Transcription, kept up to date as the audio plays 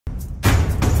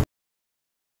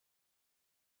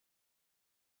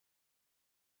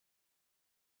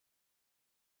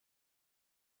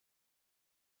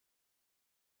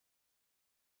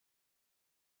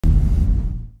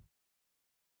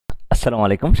আসসালামু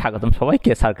আলাইকুম, স্বাগতম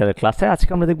সবাইকে সার্কেলের ক্লাসে। আজকে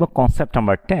আমরা দেখব কনসেপ্ট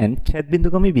নাম্বার 10,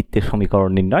 ছেদবিন্দুগামী বৃত্তের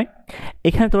সমীকরণ নির্ণয়।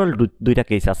 এখানে তোর দুইটা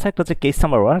কেস আছে, একটা হচ্ছে case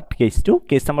number 1, case 2।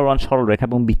 Case number 1 সরলরেখা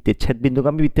এবং বৃত্তের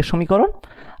ছেদবিন্দুগামী বৃত্তের সমীকরণ,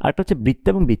 আর একটা হচ্ছে বৃত্ত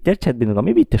এবং বৃত্তের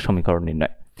ছেদবিন্দুগামী বৃত্তের সমীকরণ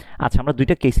নির্ণয়। আচ্ছা, আমরা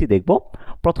দুইটা কেসই দেখব।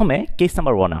 প্রথমে কেস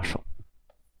নাম্বার 1 আসো।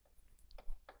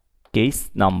 কেস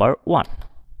নাম্বার 1,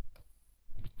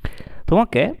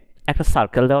 তোমাকে একটা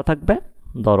সার্কেল দেওয়া থাকবে,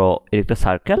 ধরো এর একটা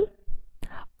সার্কেল,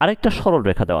 আরেকটা সরল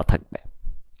রেখা দেওয়া থাকবে।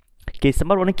 কেস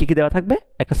নাম্বার 1 কি কি দেওয়া থাকবে?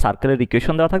 একটা সার্কেলের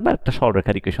ইকুয়েশন দেওয়া থাকবে আর একটা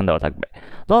সরলরেখার ইকুয়েশন দেওয়া থাকবে।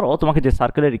 ধরো তোমাকে যে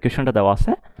সার্কেলের ইকুয়েশনটা দেওয়া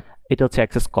আছে এটা হচ্ছে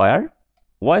x square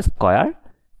y square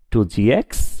 2gx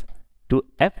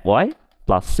 2fy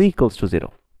plus c equals to 0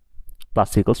 plus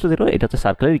c equals to 0, এটা হচ্ছে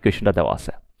সার্কেলের ইকুয়েশনটা দেওয়া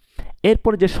আছে।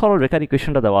 এরপরে যে সরলরেখার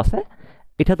ইকুয়েশনটা দেওয়া আছে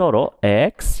এটা ধরো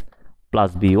x plus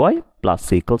by plus c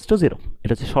equals to 0,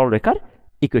 এটা হচ্ছে সরলরেখার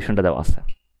ইকুয়েশনটা দেওয়া আছে।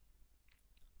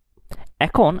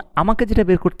 এখন আমাকে যেটা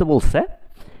বের করতে বলছে,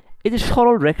 এই যে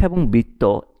সরল রেখা এবং বৃত্ত,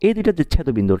 এই দুইটা যে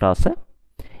ছেদবিন্দুটা আছে,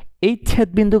 এই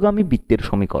ছেদবিন্দুগামী বৃত্তের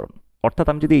সমীকরণ। অর্থাৎ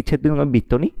আমি যদি এই ছেদবিন্দুগামী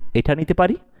বৃত্ত নিই, এটা নিতে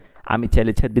পারি, আমি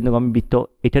চাইলে ছেদবিন্দুগামী বৃত্ত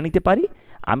এটা নিতে পারি,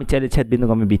 আমি চাইলে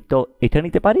ছেদবিন্দুগামী বৃত্ত এটা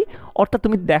নিতে পারি। অর্থাৎ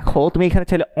তুমি দেখো, তুমি এখানে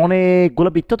চাইলে অনেকগুলো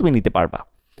বৃত্ত তুমি নিতে পারবা।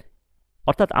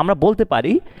 অর্থাৎ আমরা বলতে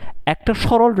পারি একটা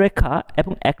সরল রেখা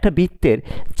এবং একটা বৃত্তের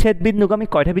ছেদবিন্দুগামী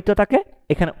কয়টা বৃত্ত থাকে?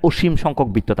 এখানে অসীম সংখ্যক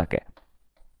বৃত্ত থাকে,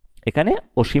 এখানে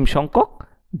অসীম সংখ্যক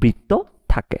বৃত্ত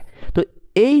থাকে। তো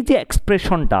এই যে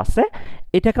এক্সপ্রেশনটা আছে,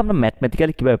 এটাকে আমরা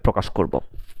ম্যাথমেটিক্যালি কিভাবে প্রকাশ করব?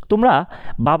 তোমরা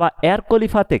বাবা এয়ার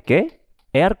কলিফা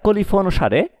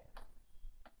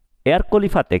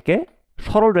থেকে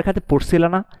সরল রেখাতে পড়ছিলে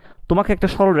না? তোমাকে একটা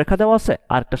সরল রেখা দেওয়া আছে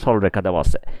আর একটা সরল রেখা দেওয়া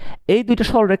আছে। এই দুইটা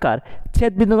সরল রেখার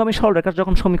ছেদবিন্দুগামী সরল রেখার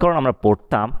যখন সমীকরণ আমরা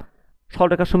পড়তাম,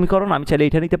 সরলরেখার সমীকরণ আমি চাইলে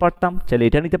এটা নিতে পারতাম, চাইলে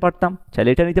এটা নিতে পারতাম, চাইলে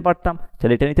এটা নিতে পারতাম,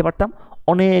 চাইলে এটা নিতে পারতাম,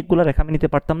 অনেকগুলো রেখা আমি নিতে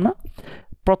পারতাম না?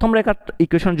 প্রথম রেখার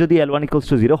ইকুয়েশন যদি L1 ইকুয়ালস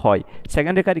টু 0 হয়,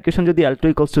 সেকেন্ড রেখার ইকুয়েশন যদি L2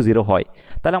 ইকুয়ালস টু 0 হয়,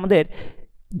 তাহলে আমাদের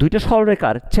দুইটা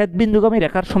সরলরেখার ছেদবিন্দুগামী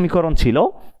রেখার সমীকরণ ছিল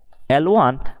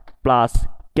L1 plus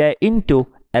k into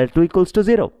L2 equals to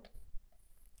 0।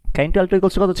 k into L2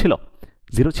 equals to কত ছিল?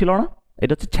 0 ছিল না?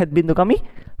 এটা হচ্ছে ছেদবিন্দুগামী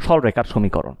সরলরেখার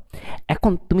সমীকরণ।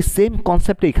 এখন তুমি সেম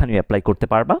কনসেপ্টে এখানে অ্যাপ্লাই করতে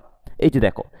পারবা। এই যে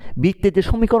দেখো, বৃত্তের যে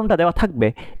সমীকরণটা দেওয়া থাকবে,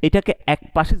 এটাকে এক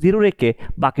পাশে 0 রেখে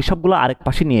বাকি সবগুলো আরেক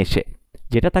পাশে নিয়ে এসে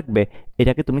যেটা থাকবে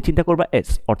এটাকে তুমি চিন্তা করবা s,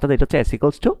 অর্থাৎ এটা হচ্ছে s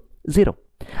ইকুয়ালস টু 0।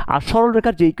 আর সরল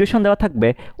রেখার যে ইকুয়েশন দেওয়া থাকবে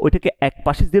ওইটাকে এক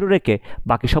পাশে 0 রেখে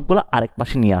বাকি সবগুলো আরেক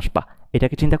পাশে নিয়ে আসবা,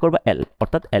 এটাকে চিন্তা করবা l,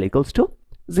 অর্থাৎ l ইকুয়ালস টু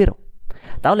 0।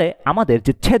 তাহলে আমাদের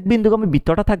যে ছেদবিন্দুগামী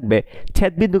বৃত্তটা থাকবে,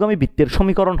 ছেদবিন্দুগামী বৃত্তের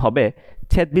সমীকরণ হবে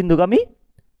ছেদবিন্দুগামী,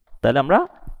 তাহলে আমরা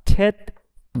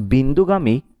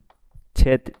ছেদবিন্দুগামী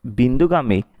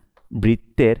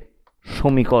বৃত্তের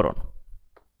সমীকরণ,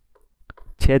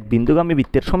 ছেদবিন্দুগামী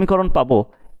বৃত্তের সমীকরণ পাবো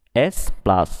s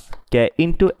plus k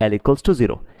into l equals to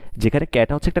 0, যেখানে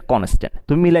kটা হচ্ছে একটা কনস্ট্যান্ট।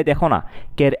 তুমি মিলাই দেখো না,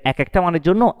 k এর এক একটা মানের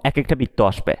জন্য এক একটা বৃত্ত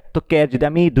আসবে। তো k এর যদি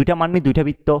আমি দুইটা মান নিই, দুইটা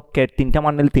বৃত্ত, k এর তিনটা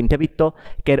মান নিলে তিনটা বৃত্ত,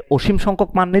 k এর অসীম সংখ্যক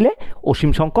মান নিলে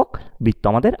অসীম সংখ্যক বৃত্ত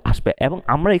আমাদের আসবে। এবং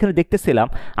আমরা এখানে দেখতেছিলাম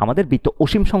আমাদের বৃত্ত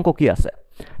অসীম সংখ্যকই আছে।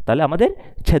 তাহলে আমাদের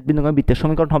ছেদবিন্দুগামী বৃত্তের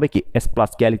সমীকরণ হবে কি? s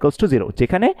plus k l equals to 0,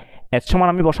 যেখানে s সমান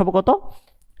আমি বসাবো কত?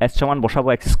 s সমান বসাবো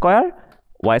x square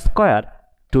y square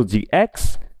 2gx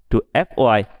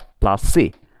 2fy plus c,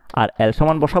 আর l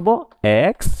সমান বসাবো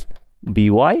x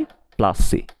by plus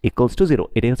c equals to 0।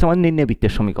 এটাই হচ্ছে আমাদের নির্ণয়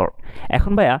বৃত্তের সমীকরণ।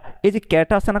 এখন ভাইয়া, এই যে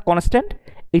kটা আছে না কনস্ট্যান্ট,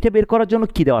 এটা বের করার জন্য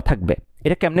কি দেওয়া থাকবে?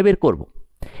 এটা কেমনে বের করব?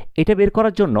 এটা বের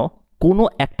করার জন্য কোনো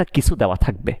একটা কিছু দেওয়া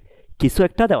থাকবে, কিছু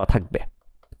একটা দেওয়া থাকবে,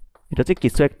 এটা হচ্ছে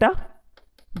কিছু একটা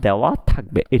দেওয়া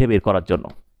থাকবে। এটা বের করার জন্য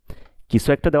কিছু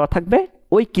একটা দেওয়া থাকবে,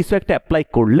 ওই কিছু একটা অ্যাপ্লাই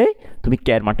করলে তুমি k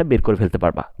এর মানটা বের করে ফেলতে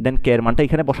পারবা। দেন k এর মানটা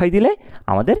এখানে বসাই দিলে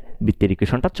আমাদের বৃত্তের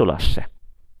ইকুয়েশনটা চলে আসছে।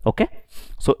 ওকে,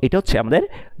 সো এটা হচ্ছে আমাদের,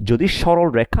 যদি সরল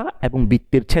রেখা এবং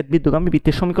বৃত্তের ছেদবিন্দুগামী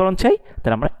বৃত্তের সমীকরণ চাই,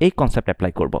 তাহলে আমরা এই কনসেপ্ট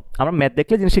অ্যাপ্লাই করব। আমরা ম্যাথ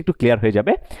দেখলে জিনিসটা একটু ক্লিয়ার হয়ে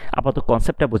যাবে, আপাতত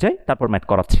কনসেপ্টটা বোঝাই, তারপর ম্যাথ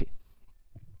করাচ্ছি।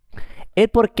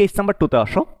 এরপর কেস নাম্বার 2তে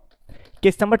আসো।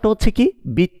 কেস নাম্বার 2 হচ্ছে কি?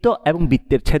 বৃত্ত এবং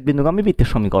বৃত্তের ছেদবিন্দুগামী বৃত্তের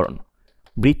সমীকরণ।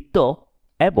 বৃত্ত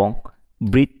এবং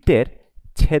বৃত্তের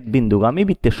ছেদবিন্দুগামী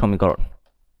বৃত্তের সমীকরণ,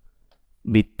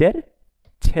 বৃত্তের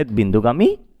ছেদবিন্দুগামী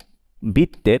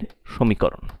বৃত্তের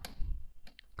সমীকরণ,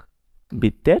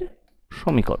 বৃত্তের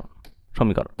সমীকরণ।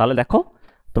 তাহলে দেখো,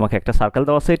 তোমাকে একটা সার্কেল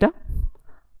দেওয়া আছে, এটা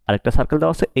আর একটা সার্কেল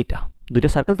দেওয়া আছে, এইটা, দুইটা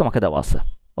সার্কেল তোমাকে দেওয়া আছে।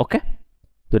 ওকে,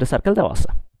 দুইটা সার্কেল দেওয়া আছে।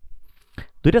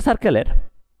 দুইটা সার্কেলের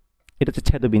এটা হচ্ছে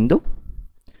ছেদবিন্দু।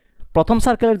 প্রথম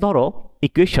সার্কেলের ধরো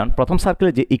ইকুয়েশন, প্রথম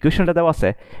সার্কেলের যে ইকুয়েশনটা দেওয়া আছে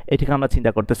এটাকে আমরা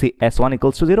চিন্তা করতেছি s1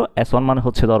 ইকুয়ালস টু 0। s1 মানে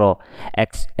হচ্ছে ধরো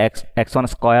x1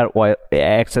 square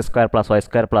x square plus y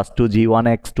square plus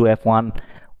 2g1x 2f1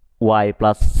 Y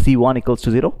plus C one equals to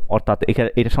zero, অর্থাৎ এখানে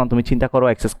এটার সমান তুমি চিন্তা করো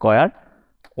এক্স স্কোয়ার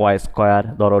ওয়াই স্কোয়ার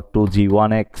ধরো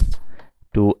 2g1x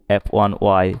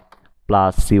 2f1y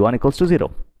plus C one equals to zero.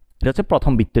 এটা হচ্ছে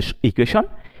প্রথম বৃত্তের ইকুয়েশন।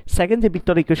 সেকেন্ড যে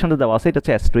বৃত্তের ইকুয়েশনটা দেওয়া আছে এটা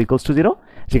হচ্ছে s2 ইকুয়ালস টু জিরো,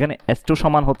 যেখানে s2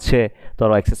 সমান হচ্ছে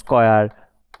ধরো x square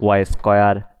Y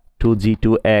square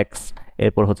 2g2x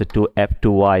এরপর হচ্ছে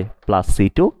 2f2y plus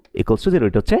c2 equals to zero.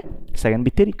 এটা হচ্ছে সেকেন্ড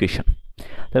বৃত্তের ইকুয়েশন।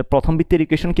 তাহলে প্রথম বৃত্তের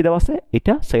ইকুয়েশন কি দেওয়া আছে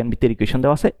এটা, সেকেন্ড বৃত্তের ইকুয়েশন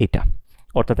দেওয়া আছে এটা,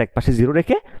 অর্থাৎ এক পাশে জিরো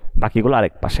রেখে বাকিগুলো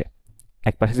আরেক পাশে,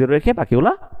 এক পাশে জিরো রেখে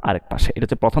বাকিগুলো আরেক পাশে। এটা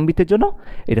হচ্ছে প্রথম বৃত্তের জন্য,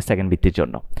 এটা সেকেন্ড বৃত্তের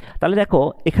জন্য। তাহলে দেখো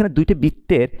এখানে দুইটা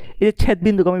বৃত্তের এই যে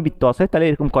ছেদবিন্দুগামী বৃত্ত আছে, তাহলে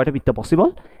এরকম কয়টা বৃত্ত পসিবল,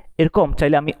 এরকম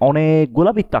চাইলে আমি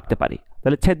অনেকগুলা বৃত্ত আঁকতে পারি।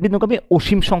 তাহলে ছেদবিন্দুগামী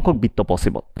অসীম সংখ্যক বৃত্ত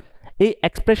পসিবল। এই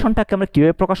এক্সপ্রেশনটাকে আমরা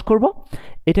কীভাবে প্রকাশ করব,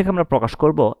 এটাকে আমরা প্রকাশ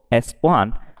করব s1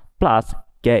 plus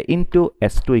K into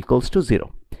s2 equals to zero.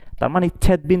 তার মানে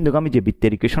ছেদবিন্দুগামী যে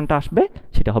বৃত্তের ইকুয়েশনটা আসবে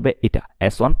সেটা হবে এটা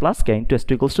s1 plus K into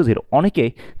s2 equals to zero. অনেকে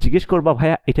জিজ্ঞেস করবা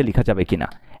ভাইয়া এটা লেখা যাবে কিনা,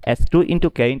 s2 into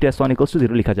k into s1 equals to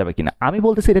zero লেখা যাবে কিনা। আমি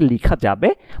বলতেছি এটা লেখা যাবে,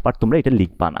 বাট তোমরা এটা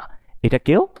লিখবা না, এটা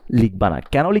কেউ লিখবা না।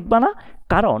 কেন লিখবা না?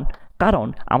 কারণ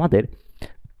আমাদের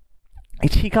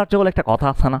এই স্বীকার্য বলে একটা কথা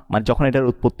আছে না, মানে যখন এটার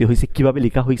উৎপত্তি হয়েছে কিভাবে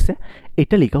লেখা হয়েছে,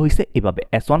 এটা লেখা হয়েছে এভাবে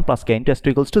s1 plus K into s2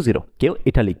 equals to zero. কেউ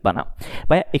এটা লিখবা না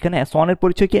ভাইয়া। এখানে s1 এর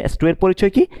পরিচয় কি, s2 এর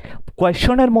পরিচয় কি,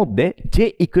 কোয়েশনের মধ্যে যে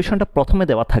ইকুয়েশনটা প্রথমে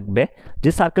দেওয়া থাকবে,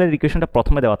 যে সার্কেলের ইকুয়েশনটা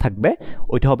প্রথমে দেওয়া থাকবে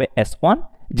ওইটা হবে s1,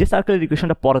 যে সার্কেলের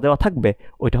ইকুয়েশনটা পরে দেওয়া থাকবে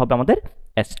ওইটা হবে আমাদের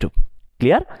s2।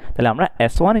 ক্লিয়ার? তাহলে আমরা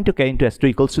s1 into k into s2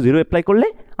 equals to zero apply করলে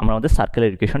আমরা আমাদের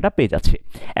সার্কেলের ইকুয়েশনটা পেয়ে যাচ্ছি।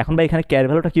 এখন ভাই এখানে কে এর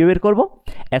ভ্যালুটা কীভাবে বের করবো,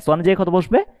 s1 এর জায়গায় কত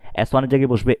বসবে, s1 এর জায়গায়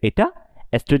বসবে এটা,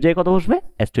 s2 এর জায়গায় কত বসবে,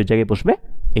 s2 এর জায়গায় বসবে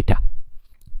এটা।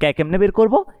 কে কেমনে বের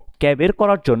করব, কে বের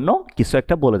করার জন্য কিছু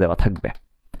একটা বলে দেওয়া থাকবে,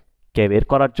 কে বের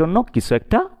করার জন্য কিছু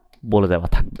একটা বলে দেওয়া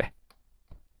থাকবে,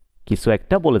 কিছু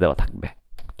একটা বলে দেওয়া থাকবে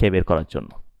কে বের করার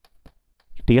জন্য।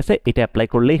 ঠিক আছে, এটা অ্যাপ্লাই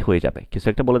করলেই হয়ে যাবে, কিছু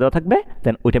একটা বলে দেওয়া থাকবে,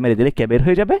 দেন ওইটা মেরে দিলে কে বের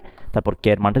হয়ে যাবে। তারপর কে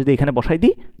এর মানটা যদি এখানে বসাই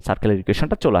দিই সার্কেলের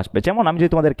ইকুয়েশনটা চলে আসবে। যেমন আমি যদি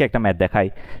তোমাদেরকে একটা ম্যাথ দেখাই,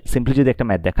 সিম্পলি যদি একটা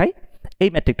ম্যাথ দেখাই, এই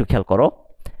ম্যাথটা একটু খেয়াল করো,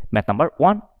 ম্যাথ নাম্বার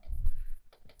 1।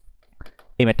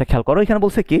 এই ম্যাথটা খেয়াল করো, এখানে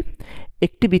বলছে কি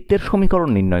একটি বৃত্তের সমীকরণ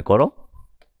নির্ণয় করো,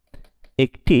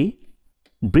 একটি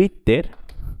বৃত্তের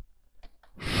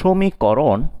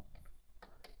সমীকরণ,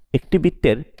 একটি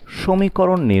বৃত্তের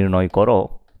সমীকরণ নির্ণয় করো,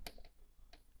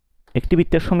 একটি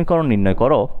বৃত্তের সমীকরণ নির্ণয়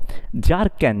করো যার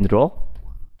কেন্দ্র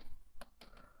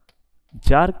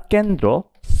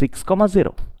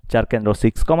 6,0, যার কেন্দ্র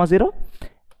 6,0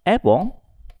 এবং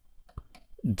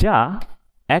যা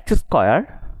x square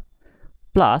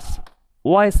plus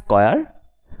Y square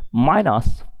minus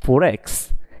 4x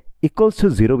equals to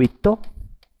zero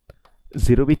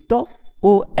বৃত্ত ও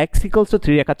x ইকুয়ালস টু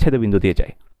 3 রেখার ছেদবিন্দু দিয়ে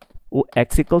যায়, ও x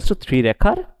ইকুয়ালস টু 3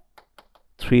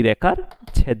 রেখার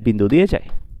ছেদবিন্দু দিয়ে যায়,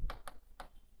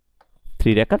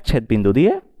 3 রেখার ছেদবিন্দু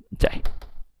দিয়ে যায়।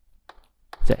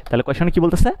 তাহলে কোয়েশনে কি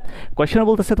বলতেছে, কোয়েশনে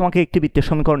বলতেছে তোমাকে একটি বৃত্তের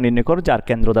সমীকরণ নির্ণয় করো যার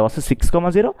কেন্দ্র দেওয়া আছে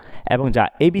 6,0 এবং যা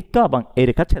এই বৃত্ত এবং এই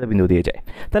রেখার ছেদবিন্দু দিয়ে যায়।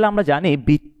 তাহলে আমরা জানি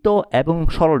বৃত্ত এবং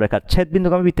সরল রেখার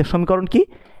ছেদবিন্দুগামী বৃত্তের সমীকরণ কি,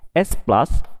 s plus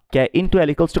K into l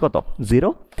equals to কত, 0।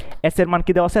 s এর মান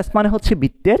কি দেওয়া আছে, s মানে হচ্ছে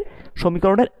বৃত্তের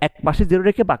সমীকরণের এক পাশে 0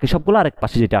 রেখে বাকি সবগুলো আরেক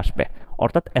পাশে যেটা আসবে,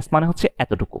 অর্থাৎ s মানে হচ্ছে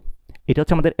এতটুকু, এটা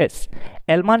হচ্ছে আমাদের s।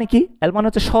 l মানে কি, l মানে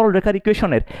হচ্ছে সরল রেখার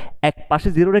ইকুয়েশনের এক পাশে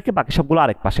 0 রেখে বাকি সবগুলো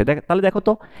আরেক পাশে। তাহলে দেখো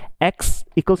তো x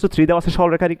ইকুয়ালস টু 3 দেওয়া আছে সরল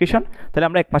রেখার ইকুয়েশন, তাহলে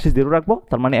আমরা এক পাশে 0 রাখবো,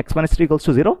 তার মানে x মাইনাস 3 ইকুয়ালস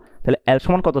টু 0। তাহলে l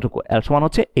সমান কতটুকু, l সমান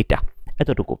হচ্ছে এটা,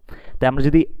 এতটুকু। তাই আমরা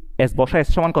যদি s বসাই, s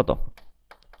সমান কত,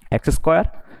 x square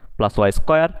plus Y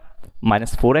square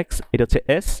minus 4x, এটা হচ্ছে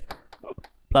s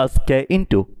প্লাস কে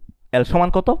ইন্টু l সমান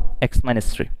কত, x মাইনাস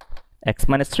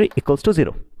 3 ইকুয়ালস টু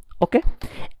 0। ওকে,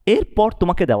 এরপর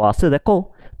তোমাকে দেওয়া আছে, দেখো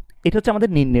এটা হচ্ছে আমাদের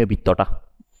নির্ণয় বৃত্তটা,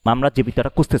 আমরা যে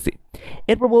বৃত্তটা খুঁজতেছি।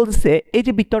 এরপর বলতেছে এই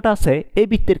যে বৃত্তটা আছে এই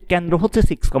বৃত্তের কেন্দ্র হচ্ছে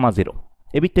 6,0,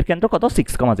 এই বৃত্তের কেন্দ্র কত,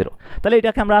 6,0। তাহলে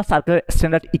এটাকে আমরা সার্কেলের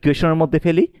স্ট্যান্ডার্ড ইকুয়েশনের মধ্যে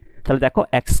ফেলি। তাহলে দেখো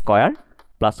x square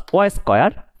plus Y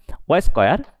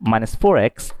square minus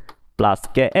 4x plus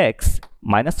kx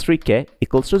minus 3k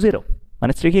equals to 0,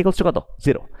 মানে 3k ইকুয়ালস টু কত,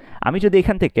 0। আমি যদি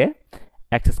এখান থেকে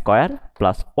x square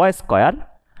plus Y square,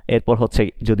 এরপর হচ্ছে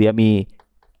যদি আমি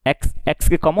x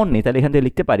কে কমন নিই তাহলে এখান থেকে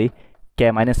লিখতে পারি k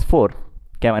মাইনাস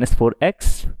 4x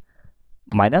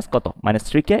মাইনাস কত, মাইনাস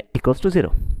 3k ইকুয়ালস টু 0,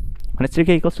 মানে 3k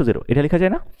ইকুয়ালস টু 0, এটা লেখা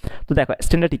যায় না। তো দেখো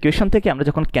স্ট্যান্ডার্ড ইকুয়েশন থেকে আমরা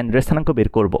যখন কেন্দ্রের স্থানাঙ্ক বের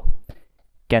করব,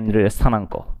 কেন্দ্রের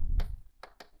স্থানাঙ্ক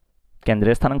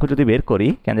যদি বের করি,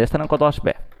 কেন্দ্রের স্থানাঙ্ক কত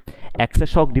আসবে, x এর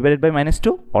সহগ ডিভাইডেড বাই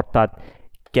 -2, অর্থাৎ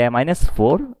k minus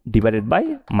 4 divided by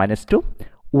 -2,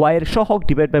 y এর সহগ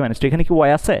ডিভাইড বাই -2, এখানে কি y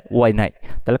আছে, y নাই,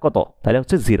 তাহলে কত, তাহলে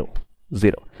হচ্ছে 0,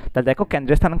 0। তাহলে দেখো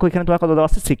কেন্দ্রের স্থানাঙ্ক এখানে তোমার কত দেওয়া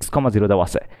আছে 6,0 দেওয়া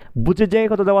আছে, বুঝের জায়গায়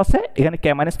কত দেওয়া আছে এখানে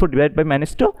k-4 ডিভাইড বাই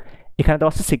 -2, এখানে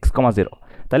দেওয়া আছে 6,0।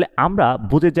 তাহলে আমরা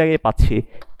বুঝের জায়গায় পাচ্ছি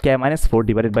k-4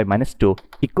 divided by -2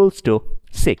 equals to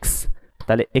 6।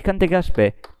 তাহলে এখান থেকে আসবে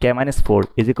k-4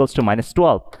 ইজ ইকুয়ালস টু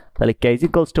 -12। তাহলে k is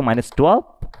equals to -12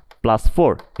 plus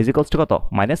 4 is equals to কত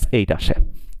 -8 আসে।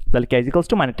 তাহলে k ইজ ইকুয়ালস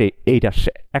টু -8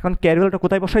 আসে। এখন k এর ভ্যালুটা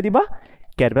কোথায় বসাই দিবা?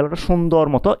 k এর ভ্যালুটা সুন্দর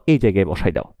মতো এই জায়গায়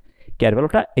বসাই দাও, k এর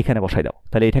ভ্যালুটা এখানে বসাই দাও।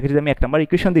 তাহলে এটাকে যদি আমি 1 নম্বর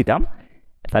ইকুয়েশন দিতাম,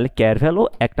 তাহলে k এর ভ্যালু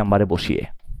 1 নম্বরে বসিয়ে,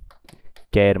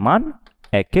 k এর মান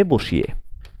 1 এ বসিয়ে,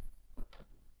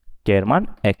 k এর মান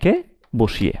 1 এ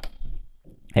বসিয়ে,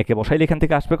 1 এ বসাইলে এখান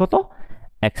থেকে আসবে কত?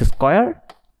 x square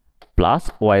plus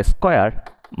y square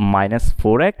minus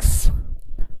 4x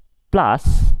plus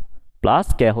plus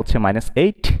k হচ্ছে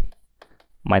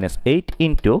 -8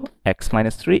 into x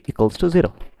minus 3 equals to 0।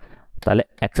 তাহলে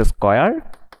x square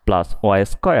plus y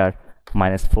square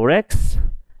minus 4x,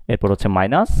 এরপর হচ্ছে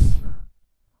মাইনাস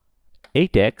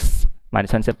 8x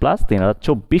মাইনাস আনছে প্লাস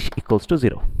 3024 ইকুয়ালস টু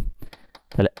 0।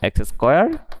 তাহলে x square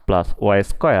plus y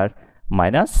square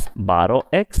minus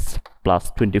 12x plus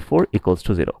 24 equals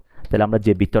to 0। তাহলে আমরা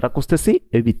যে বৃত্তটা খুঁজতেছি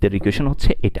এই বৃত্তের ইকুয়েশন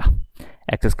হচ্ছে এটা,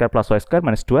 x square plus y square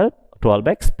minus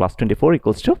 12x plus 24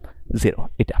 equals to 0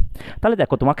 এটা। তাহলে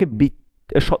দেখো তোমাকে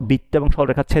বৃত্ত এবং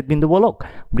সরলরেখার ছেদবিন্দু বলক,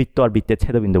 বৃত্ত আর বৃত্তের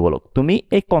ছেদবিন্দু বলক, তুমি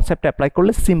এই কনসেপ্টটা অ্যাপ্লাই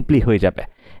করলে সিম্পলি হয়ে যাবে।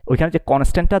 ওইখানে যে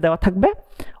কনস্ট্যান্টটা দেওয়া থাকবে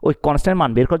ওই কনস্ট্যান্ট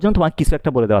মান বের করার জন্য তোমাকে কিছু একটা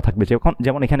বলে দেওয়া থাকবে,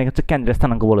 যেমন এখানে হচ্ছে কেন্দ্রের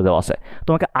স্থানাঙ্ক বলে দেওয়া আছে,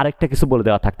 তোমাকে আরেকটা কিছু বলে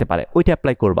দেওয়া থাকতে পারে, ওইটা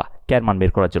অ্যাপ্লাই করবা কে এর মান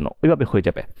বের করার জন্য, ওইভাবে হয়ে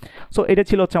যাবে। সো এটা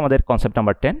ছিল হচ্ছে আমাদের কনসেপ্ট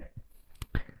নাম্বার 10।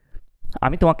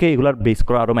 আমি তোমাকে এগুলার বেস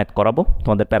করে আরও ম্যাথ করাবো,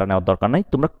 তোমাদের প্যারা নেওয়ার দরকার নাই,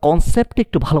 তোমরা কনসেপ্টটা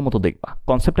একটু ভালো মতো দেখবা,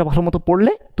 কনসেপ্টটা ভালো মতো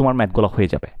পড়লে তোমার ম্যাথগুলো হয়ে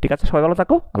যাবে। ঠিক আছে, সবাই ভালো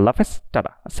থাকো, আল্লাহ হাফেজ,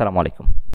 টাটা, আসসালামু আলাইকুম।